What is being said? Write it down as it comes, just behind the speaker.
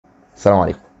السلام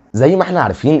عليكم. زي ما احنا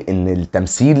عارفين ان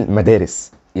التمثيل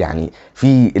مدارس، يعني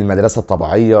في المدرسة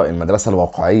الطبيعية، المدرسة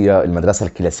الواقعية، المدرسة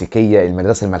الكلاسيكية،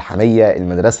 المدرسة الملحمية،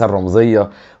 المدرسة الرمزية،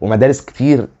 ومدارس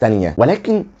كتير تانية،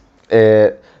 ولكن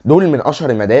دول من اشهر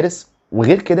المدارس.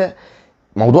 وغير كده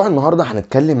موضوع النهاردة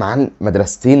هنتكلم عن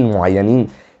مدرستين معينين.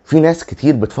 في ناس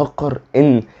كتير بتفكر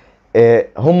ان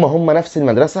هم نفس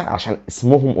المدرسة عشان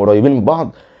اسمهم قريبين من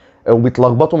بعض،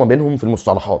 وبيتلخبطوا ما بينهم في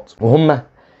المصطلحات، وهم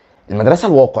المدرسة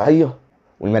الواقعية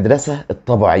والمدرسة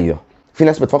الطبيعية. في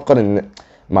ناس بتفكر ان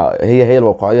ما هي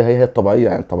الواقعية هي الطبيعية،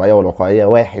 يعني الطبيعية والواقعية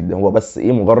واحد، هو بس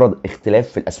مجرد اختلاف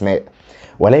في الاسماء،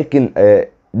 ولكن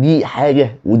دي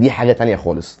حاجة ودي حاجة تانية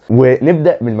خالص.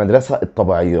 ونبدأ بالمدرسة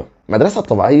الطبيعية. المدرسة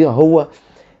الطبيعية هو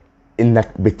انك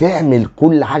بتعمل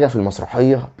كل حاجة في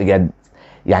المسرحية بجد.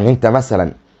 يعني انت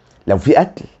مثلا لو في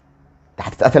قتل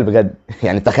هتتقتل بجد.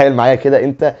 يعني تخيل معايا كده،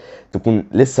 انت تكون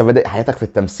لسه بادئ حياتك في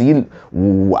التمثيل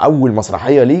واول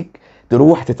مسرحيه ليك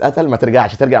تروح تتقتل، ما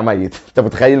ترجعش، ترجع ميت. انت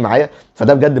متخيل معايا؟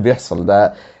 فده بجد بيحصل.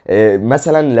 ده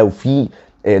مثلا لو في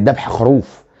ذبح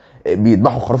خروف،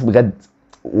 بيذبحوا خروف بجد.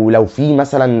 ولو في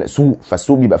مثلا سوق،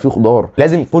 فالسوق بيبقى فيه خضار،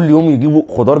 لازم كل يوم يجيبوا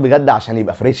خضار بجد عشان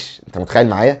يبقى فريش. انت متخيل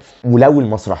معايا؟ ولو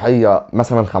المسرحيه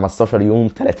مثلا 15 يوم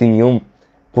 30 يوم،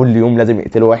 كل يوم لازم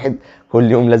يقتلوا واحد،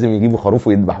 كل يوم لازم يجيبوا خروف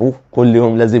ويذبحوه، كل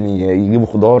يوم لازم يجيبوا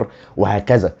خضار،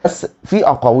 وهكذا. بس في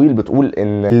اقاويل بتقول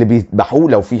ان اللي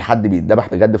بيذبحوه، لو في حد بيتذبح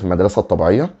بجد في المدرسه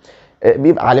الطبيعيه،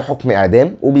 بيبقى عليه حكم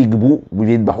اعدام وبيجيبوه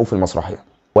وبيذبحوه في المسرحيه.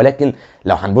 ولكن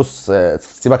لو هنبص،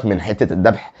 سيبك من حته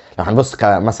الذبح، لو هنبص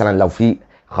مثلا لو في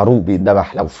خروف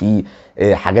بيتذبح، لو في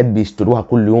حاجات بيشتروها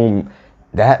كل يوم،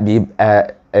 ده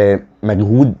بيبقى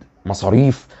مجهود،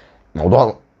 مصاريف،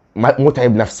 موضوع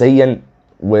متعب نفسيا.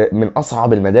 ومن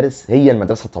اصعب المدارس هي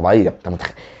المدرسه الطبيعيه. انت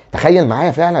تخيل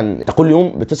معايا فعلا، انت كل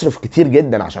يوم بتصرف كتير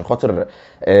جدا عشان خاطر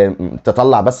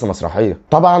تطلع بس مسرحيه.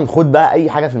 طبعا خد بقى اي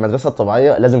حاجه في المدرسه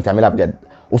الطبيعيه لازم تعملها بجد.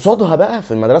 قصادها بقى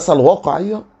في المدرسه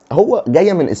الواقعيه، هو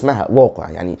جايه من اسمها واقع،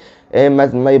 يعني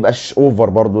ما يبقاش اوفر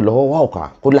برضو، اللي هو واقع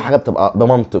كل حاجه بتبقى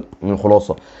بمنطق من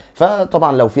الخلاصه.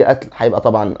 فطبعا لو في قتل هيبقى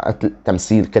طبعا قتل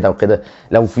تمثيل كده وكده.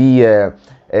 لو في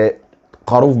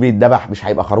خروف بيتذبح، مش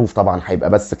هيبقى خروف طبعا، هيبقى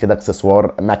بس كده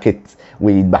اكسسوار ماكت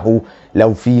ويذبحوه.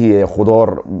 لو في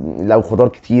خضار، لو خضار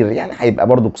كتير، يعني هيبقى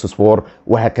برضو اكسسوار،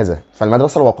 وهكذا.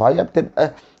 فالمدرسه الواقعيه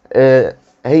بتبقى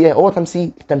هو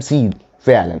تمثيل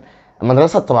فعلا.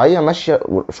 المدرسه الطبيعيه ماشيه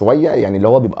شويه، يعني اللي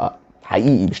هو بيبقى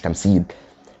حقيقي مش تمثيل.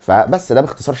 فبس ده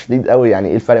باختصار شديد قوي يعني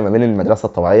ايه الفرق ما بين المدرسه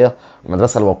الطبيعيه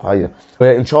والمدرسه الواقعيه.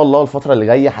 وان شاء الله الفتره اللي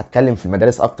جايه هتكلم في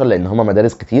المدارس اكتر، لان هما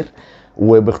مدارس كتير،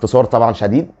 وباختصار طبعا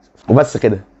شديد. وبس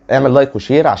كده، اعمل لايك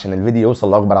وشير عشان الفيديو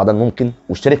يوصل لاكبر عدد ممكن،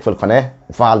 واشترك في القناه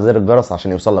وفعل زر الجرس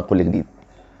عشان يوصلك كل جديد.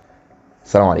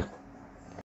 السلام عليكم.